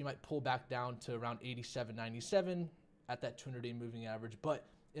 Yes, we might pull back down to around 87.97 at that 200-day moving average, but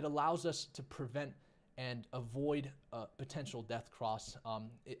it allows us to prevent and avoid potential death cross.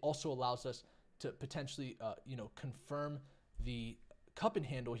 It also allows us to potentially, confirm the cup and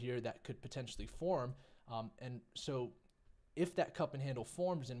handle here that could potentially form. And so if that cup and handle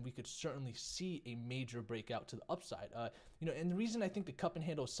forms, then we could certainly see a major breakout to the upside. And the reason I think the cup and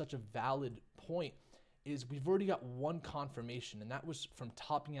handle is such a valid point is we've already got one confirmation, and that was from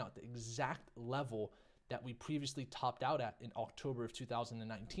topping out the exact level that we previously topped out at in October of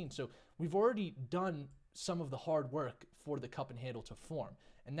 2019. So we've already done some of the hard work for the cup and handle to form.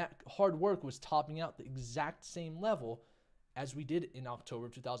 And that hard work was topping out the exact same level as we did in October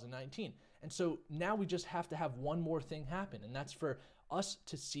of 2019. And so now we just have to have one more thing happen, and that's for us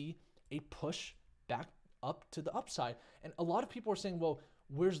to see a push back up to the upside. And a lot of people are saying, well,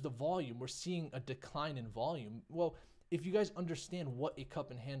 where's the volume? We're seeing a decline in volume. Well, if you guys understand what a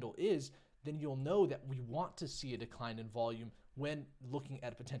cup and handle is, then you'll know that we want to see a decline in volume when looking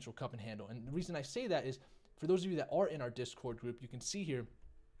at a potential cup and handle. And the reason I say that is, for those of you that are in our Discord group, you can see here,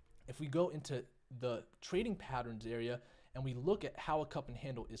 if we go into the trading patterns area and we look at how a cup and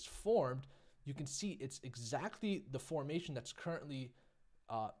handle is formed, you can see it's exactly the formation that's currently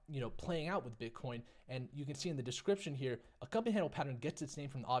playing out with Bitcoin. And you can see in the description here, a cup and handle pattern gets its name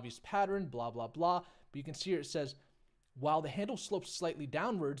from the obvious pattern, blah, blah, blah. But you can see here it says, while the handle slopes slightly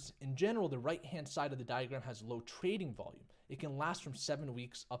downwards, in general, the right-hand side of the diagram has low trading volume. It can last from 7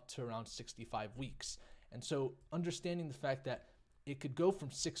 weeks up to around 65 weeks. And so understanding the fact that it could go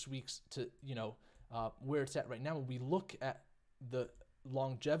from 6 weeks to, where it's at right now, when we look at the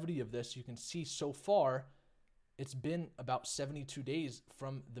longevity of this, you can see so far, it's been about 72 days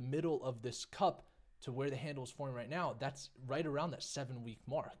from the middle of this cup to where the handle is forming right now. That's right around that 7-week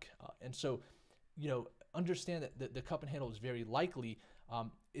mark. And so, understand that the cup and handle is very likely.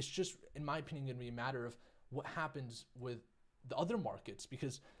 It's just, in my opinion, going to be a matter of what happens with the other markets,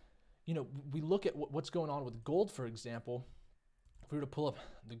 because, we look at what's going on with gold, for example. If we were to pull up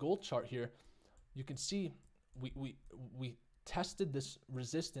the gold chart here, you can see we tested this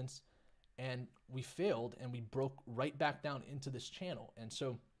resistance and we failed, and we broke right back down into this channel. And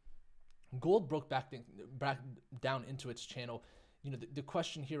so gold broke back down into its channel. The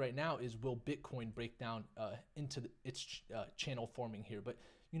question here right now is, will Bitcoin break down into its channel forming here? But,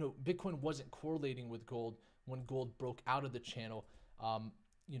 Bitcoin wasn't correlating with gold when gold broke out of the channel,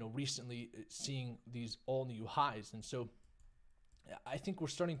 recently seeing these all new highs. And so I think we're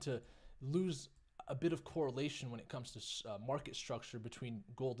starting to lose a bit of correlation when it comes to market structure between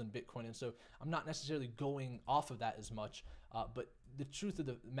gold and Bitcoin. And so I'm not necessarily going off of that as much, but the truth of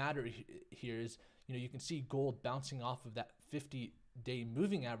the matter here is, you can see gold bouncing off of that 50-day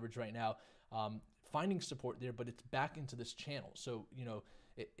moving average right now, finding support there, but it's back into this channel. So,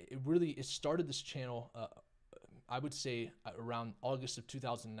 it started this channel, I would say around August of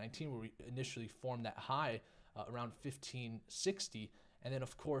 2019, where we initially formed that high around 1560. And then,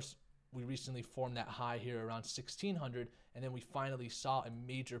 of course, we recently formed that high here around 1600. And then we finally saw a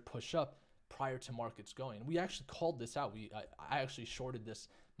major push up prior to markets going. We actually called this out. I actually shorted this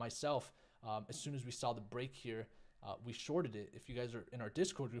myself. As soon as we saw the break here, we shorted it. If you guys are in our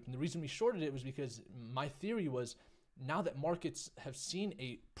Discord group, and the reason we shorted it was because my theory was, now that markets have seen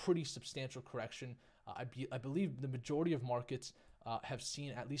a pretty substantial correction, I believe the majority of markets have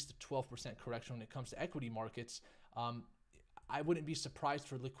seen at least a 12% correction when it comes to equity markets. I wouldn't be surprised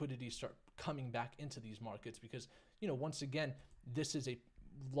for liquidity to start coming back into these markets, because, once again, this is a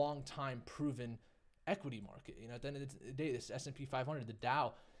long time proven equity market. At the end of the day, this S&P 500, the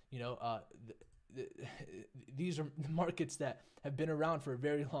Dow, these are markets that have been around for a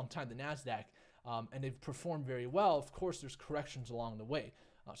very long time, the NASDAQ, and they've performed very well. Of course, there's corrections along the way.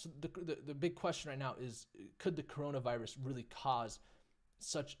 So the big question right now is, could the coronavirus really cause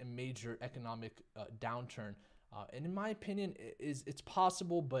such a major economic downturn? And in my opinion, it's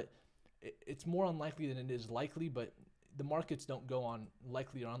possible, but it's more unlikely than it is likely. But the markets don't go on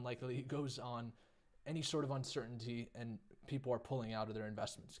likely or unlikely. It goes on any sort of uncertainty, and people are pulling out of their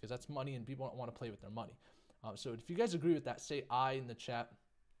investments, because that's money and people don't want to play with their money. So if you guys agree with that, say I in the chat.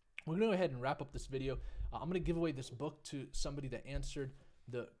 We're going to go ahead and wrap up this video. I'm going to give away this book to somebody that answered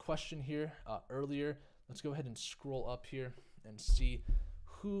the question here earlier. Let's go ahead and scroll up here. and see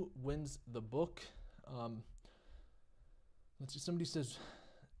who wins the book. Let's see. Somebody says,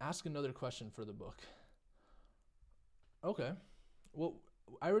 ask another question for the book. Okay. Well,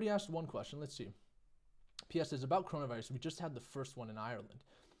 I already asked one question. Let's see. PS says, about coronavirus, we just had the first one in Ireland.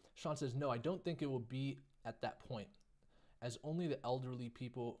 Sean says, no, I don't think it will be at that point, as only the elderly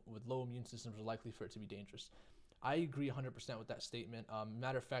people with low immune systems are likely for it to be dangerous. I agree 100% with that statement.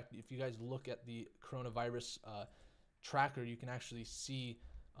 Matter of fact, if you guys look at the coronavirus tracker, you can actually see,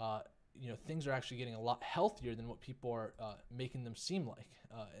 things are actually getting a lot healthier than what people are making them seem like.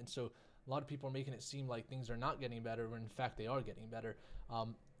 And so a lot of people are making it seem like things are not getting better, when in fact they are getting better.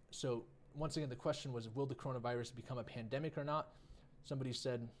 So once again, the question was, will the coronavirus become a pandemic or not? Somebody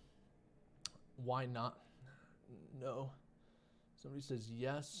said, why not? No. Somebody says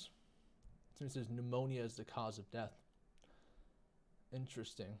yes. Somebody says pneumonia is the cause of death.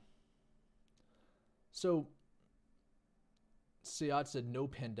 Interesting. So Sayad said no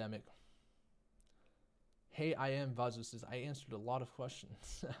pandemic. Hey, I am Vazu says, I answered a lot of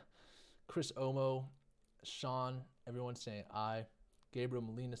questions. Chris Omo, Sean, everyone saying aye. Gabriel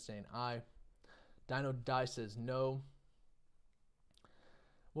Molina saying aye. Dino Die says no.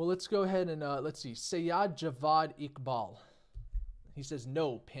 Well, let's go ahead and let's see. Sayad Javad Iqbal. He says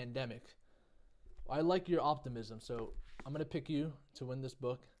no pandemic. I like your optimism, so I'm going to pick you to win this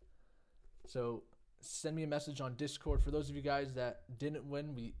book. So send me a message on Discord. For those of you guys that didn't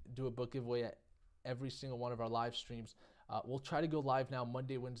win, we do a book giveaway at every single one of our live streams. We'll try to go live now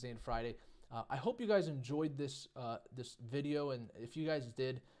Monday, Wednesday, and Friday. I hope you guys enjoyed this video, and if you guys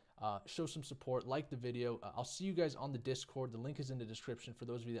did, show some support, like the video. I'll see you guys on the Discord. The link is in the description for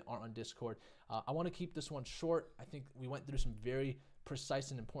those of you that aren't on Discord. I want to keep this one short. I think we went through some very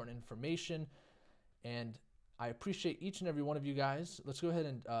precise and important information, and I appreciate each and every one of you guys. Let's go ahead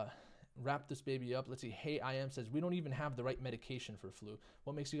and wrap this baby up. Let's see. Hey, I am says, we don't even have the right medication for flu.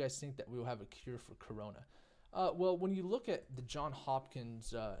 What makes you guys think that we will have a cure for corona? Well, when you look at the John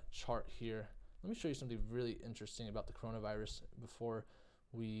Hopkins chart here, let me show you something really interesting about the coronavirus before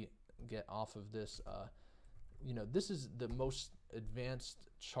we get off of this. This is the most advanced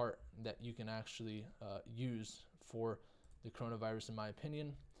chart that you can actually use for the coronavirus, in my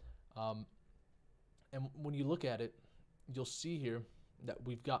opinion. And when you look at it, you'll see here that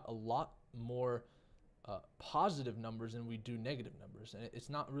we've got a lot more positive numbers than we do negative numbers. And it's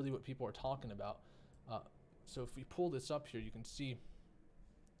not really what people are talking about. So if we pull this up here, you can see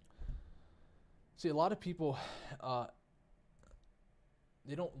a lot of people,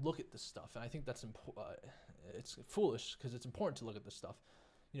 they don't look at this stuff. And I think that's it's foolish, because it's important to look at this stuff.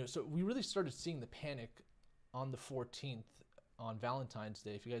 So we really started seeing the panic on the 14th on Valentine's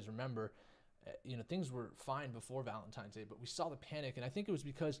Day. If you guys remember, things were fine before Valentine's Day, but we saw the panic. And I think it was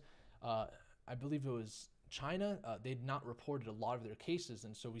because I believe it was China, they'd not reported a lot of their cases,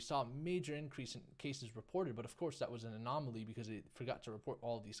 and so we saw a major increase in cases reported, but of course that was an anomaly because they forgot to report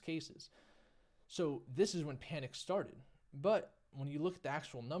all of these cases. So this is when panic started. But when you look at the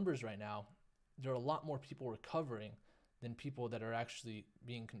actual numbers right now, there are a lot more people recovering than people that are actually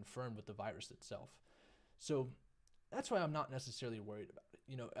being confirmed with the virus itself. So that's why I'm not necessarily worried about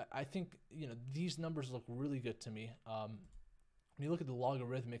it. I think, these numbers look really good to me. When you look at the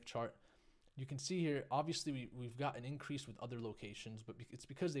logarithmic chart, you can see here, obviously we've got an increase with other locations, but it's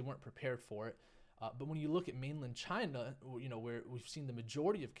because they weren't prepared for it. But when you look at mainland China, where we've seen the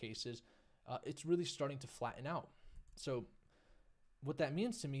majority of cases, it's really starting to flatten out. So what that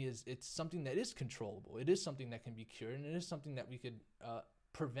means to me is it's something that is controllable. It is something that can be cured, and it is something that we could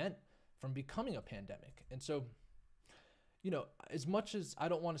prevent from becoming a pandemic. And so, as much as I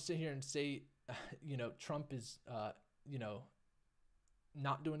don't want to sit here and say, Trump is,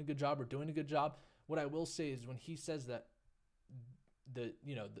 not doing a good job or doing a good job, what I will say is when he says that the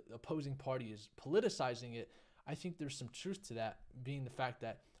opposing party is politicizing it, I think there's some truth to that, being the fact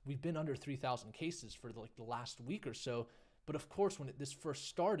that we've been under 3,000 cases for the last week or so. But of course, when this first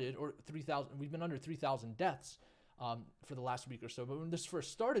started, or 3,000, we've been under 3,000 deaths for the last week or so. But when this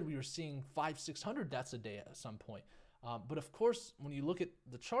first started, we were seeing 500-600 deaths a day at some point. But of course, when you look at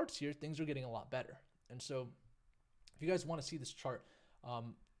the charts here, things are getting a lot better. And so if you guys want to see this chart,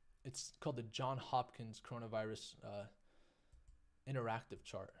 it's called the John Hopkins coronavirus interactive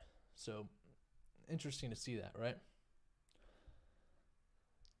chart. So interesting to see that, right?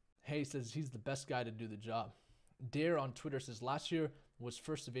 Hay says he's the best guy to do the job. Dare on Twitter says last year was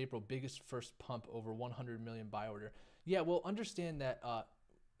 1st of April, biggest first pump, over 100 million buy order. Yeah, well, understand that,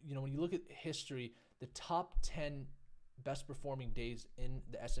 when you look at history, the top 10 best performing days in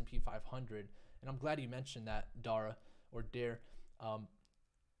the S&P 500, and I'm glad you mentioned that, Dara or Dare,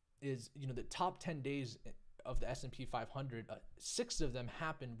 is, the top 10 days of the S&P 500, 6 of them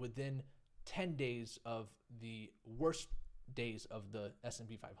happened within 10 days of the worst days of the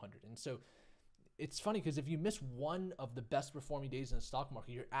S&P 500. And so it's funny because if you miss one of the best performing days in the stock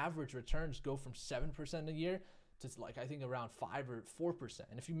market, your average returns go from 7% a year to like, I think around 5 or 4%.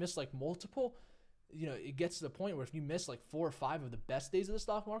 And if you miss like multiple, it gets to the point where if you miss like 4 or 5 of the best days of the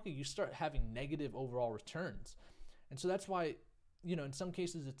stock market, you start having negative overall returns. And so that's why, in some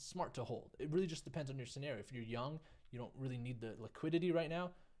cases it's smart to hold. It really just depends on your scenario. If you're young, you don't really need the liquidity right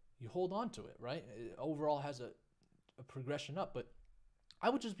now, you hold on to it, right? It overall has a progression up, but I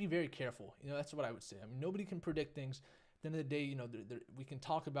would just be very careful. That's what I would say. I mean, nobody can predict things. At the end of the day, we can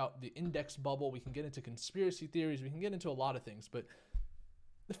talk about the index bubble. We can get into conspiracy theories. We can get into a lot of things. But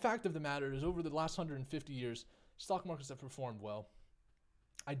the fact of the matter is, over the last 150 years, stock markets have performed well.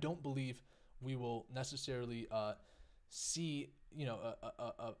 I don't believe we will necessarily see,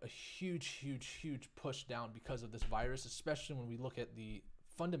 a huge push down because of this virus, especially when we look at the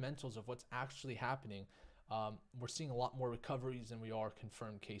fundamentals of what's actually happening. We're seeing a lot more recoveries than we are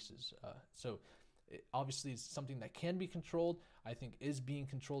confirmed cases. So it obviously is something that can be controlled. I think is being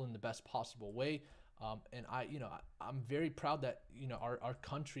controlled in the best possible way. And I'm very proud that, our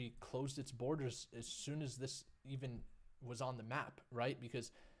country closed its borders as soon as this even was on the map, right?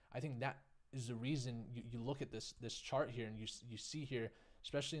 Because I think that is the reason you look at this chart here and you see here,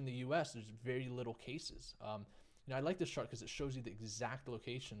 especially in the US, there's very little cases. I like this chart because it shows you the exact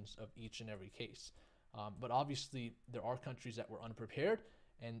locations of each and every case. But obviously there are countries that were unprepared,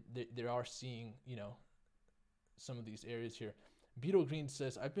 and they are seeing, some of these areas here. Beetle Green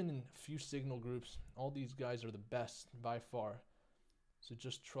says, I've been in a few signal groups. All these guys are the best by far. So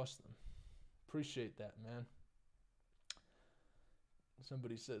just trust them. Appreciate that, man.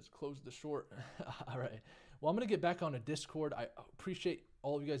 Somebody says, close the short. All right. Well, I'm going to get back on a Discord. I appreciate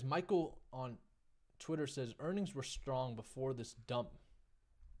all of you guys. Michael on Twitter says, earnings were strong before this dump.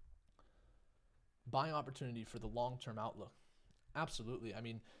 Buying opportunity for the long-term outlook. Absolutely. I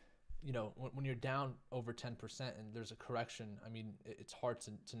mean, when you're down over 10% and there's a correction, I mean, it's hard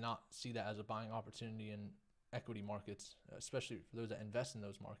to not see that as a buying opportunity in equity markets, especially for those that invest in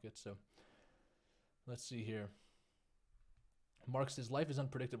those markets. So let's see here. Mark says, life is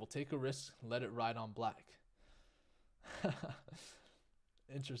unpredictable. Take a risk, let it ride on black.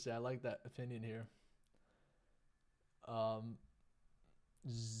 Interesting. I like that opinion here.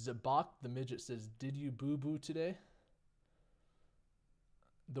 Zabak the Midget says, did you boo-boo today?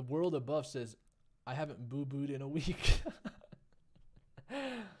 The World Above says, I haven't boo-booed in a week.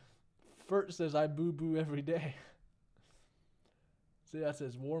 Fert says, I boo-boo every day. So that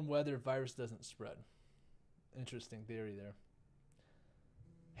says, warm weather, virus doesn't spread. Interesting theory there.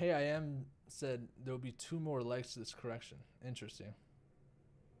 Hey, I am said there will be 2 more legs to this correction. Interesting.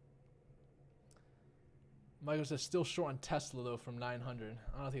 Michael says, still short on Tesla, though, from 900.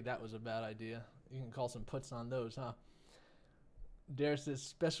 I don't think that was a bad idea. You can call some puts on those, huh? Dare says,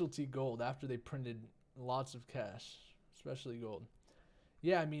 specialty gold after they printed lots of cash. Especially gold.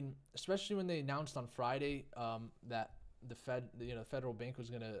 Yeah, I mean, especially when they announced on Friday that the federal bank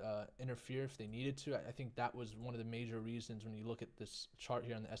was going to interfere if they needed to. I think that was one of the major reasons when you look at this chart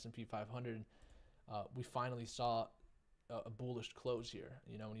here on the S&P 500. We finally saw a bullish close here.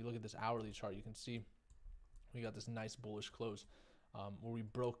 When you look at this hourly chart, you can see we got this nice bullish close where we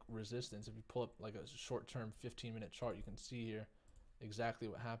broke resistance. If you pull up like a short-term 15-minute chart, you can see here exactly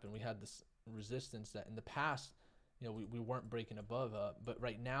what happened. We had this resistance that in the past, we weren't breaking above. But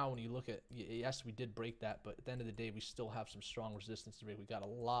right now, when you look at, yes, we did break that, but at the end of the day, we still have some strong resistance to break. We got a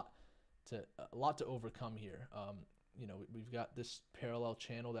lot to overcome here. We've got this parallel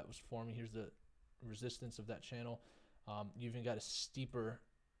channel that was forming. Here's the resistance of that channel. You even got a steeper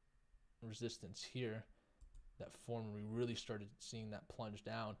resistance here that formed when we really started seeing that plunge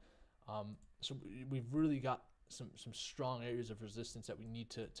down. So we've really got some strong areas of resistance that we need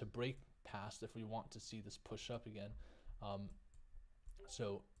to break past if we want to see this push up again. I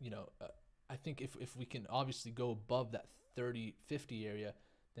think if we can obviously go above that 30-50 area,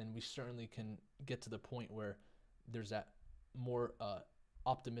 then we certainly can get to the point where there's that more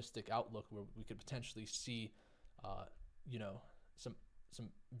optimistic outlook where we could potentially see some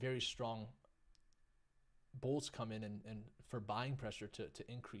very strong bulls come in and for buying pressure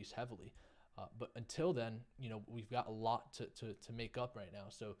to increase heavily. But until then, we've got a lot to make up right now.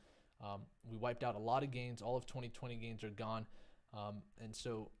 So we wiped out a lot of gains. All of 2020 gains are gone. And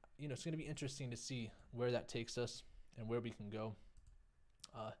so, it's going to be interesting to see where that takes us and where we can go.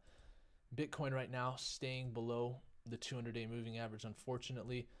 Bitcoin right now staying below the 200-day moving average,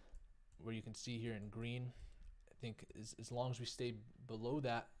 unfortunately, where you can see here in green. I think as long as we stay below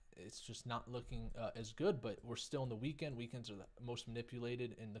that, it's just not looking as good, but we're still in the weekend. Weekends are the most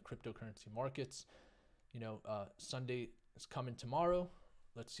manipulated in the cryptocurrency markets. Sunday is coming tomorrow.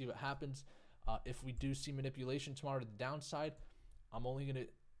 Let's see what happens. If we do see manipulation tomorrow to the downside, I'm only going to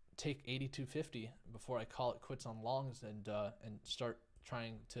take 82.50 before I call it quits on longs and start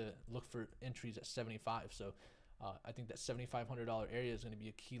trying to look for entries at 75. So I think that $7,500 area is going to be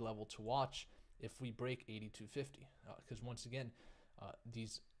a key level to watch if we break 82.50. Because once again,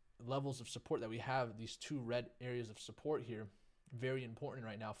 these levels of support that we have, these two red areas of support here, very important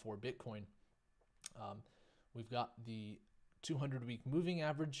right now for Bitcoin. We've got the 200-week moving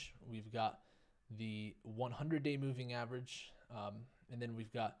average. We've got the 100-day moving average. And then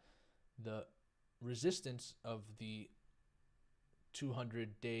we've got the resistance of the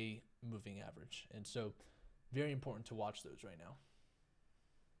 200-day moving average. And so very important to watch those right now.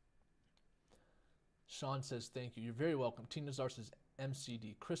 Sean says, thank you. You're very welcome. Tina Zar says,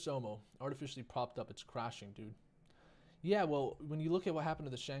 MCD. Chris Omo, artificially propped up. It's crashing, dude. Yeah, well, when you look at what happened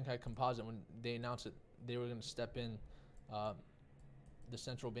to the Shanghai Composite, when they announced that they were going to step in the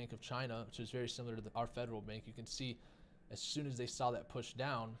Central Bank of China, which is very similar to our federal bank, you can see as soon as they saw that push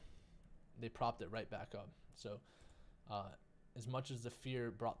down, they propped it right back up. So as much as the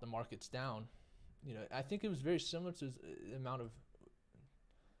fear brought the markets down, I think it was very similar to the amount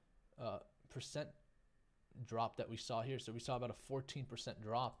of percent drop that we saw here. So we saw about a 14%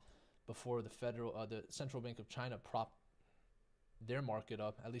 drop before the Central Bank of China propped their market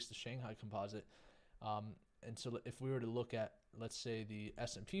up, at least the Shanghai Composite. And so if we were to look at, let's say, the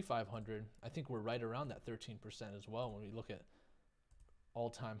S&P 500, I think we're right around that 13% as well. When we look at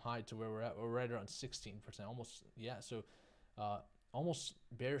all-time high to where we're at, we're right around 16%, almost. Yeah, so almost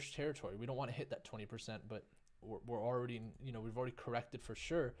bearish territory. We don't want to hit that 20%, but we're already, we've already corrected for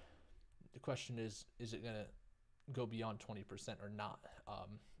sure. The question is it going to go beyond 20% or not?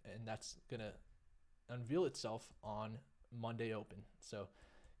 And that's going to unveil itself on Monday open. So,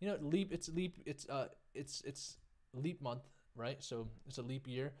 it's leap month, right? So it's a leap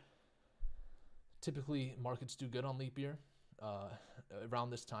year. Typically markets do good on leap year, around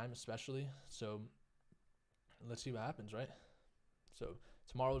this time especially. So let's see what happens, right? So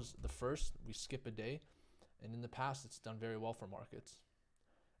tomorrow's the 1st, we skip a day, and in the past it's done very well for markets.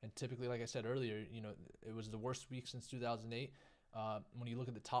 And typically, like I said earlier, it was the worst week since 2008. When you look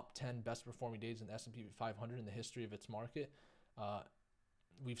at the top 10 best performing days in the S&P 500 in the history of its market,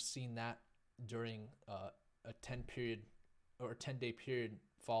 we've seen that during a 10-day period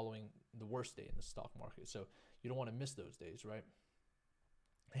following the worst day in the stock market. So you don't want to miss those days, right?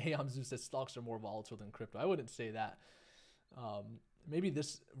 Hey, Amzu says stocks are more volatile than crypto. I wouldn't say that. Maybe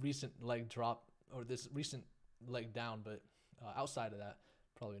this recent leg drop or this recent leg down, but outside of that,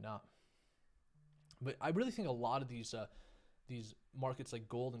 probably not. But I really think a lot of these markets like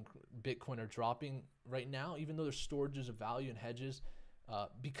gold and Bitcoin are dropping right now, even though there's storages of value and hedges,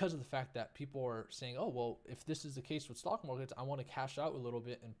 because of the fact that people are saying, oh, well, if this is the case with stock markets, I want to cash out a little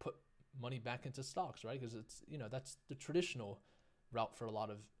bit and put money back into stocks, right? Because it's, that's the traditional route for a lot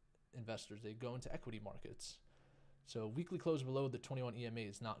of investors. They go into equity markets. So weekly close below the 21 EMA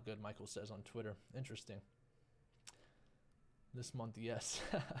is not good, Michael says on Twitter. Interesting. This month, yes.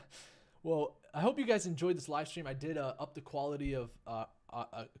 Well, I hope you guys enjoyed this live stream. I did up the quality of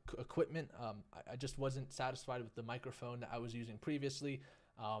equipment. I just wasn't satisfied with the microphone that I was using previously.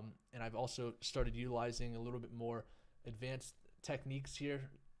 And I've also started utilizing a little bit more advanced techniques here.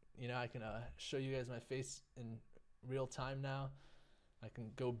 I can show you guys my face in real time now. I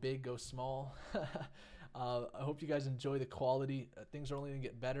can go big, go small. I hope you guys enjoy the quality. Things are only going to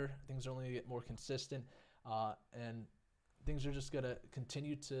get better. Things are only going to get more consistent. And things are just going to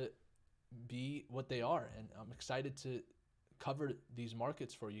continue to be what they are. And I'm excited to cover these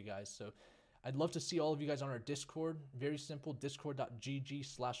markets for you guys. So I'd love to see all of you guys on our Discord. Very simple,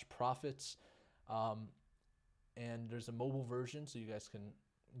 discord.gg/profits. And there's a mobile version, so you guys can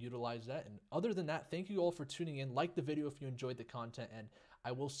utilize that. And other than that, thank you all for tuning in. Like the video if you enjoyed the content, and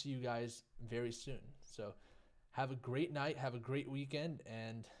I will see you guys very soon. So have a great night, have a great weekend,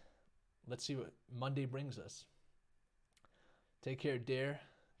 and let's see what Monday brings us. Take care, Dare.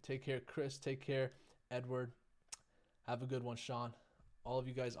 Take care, Chris. Take care, Edward. Have a good one, Sean. All of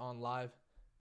you guys on live,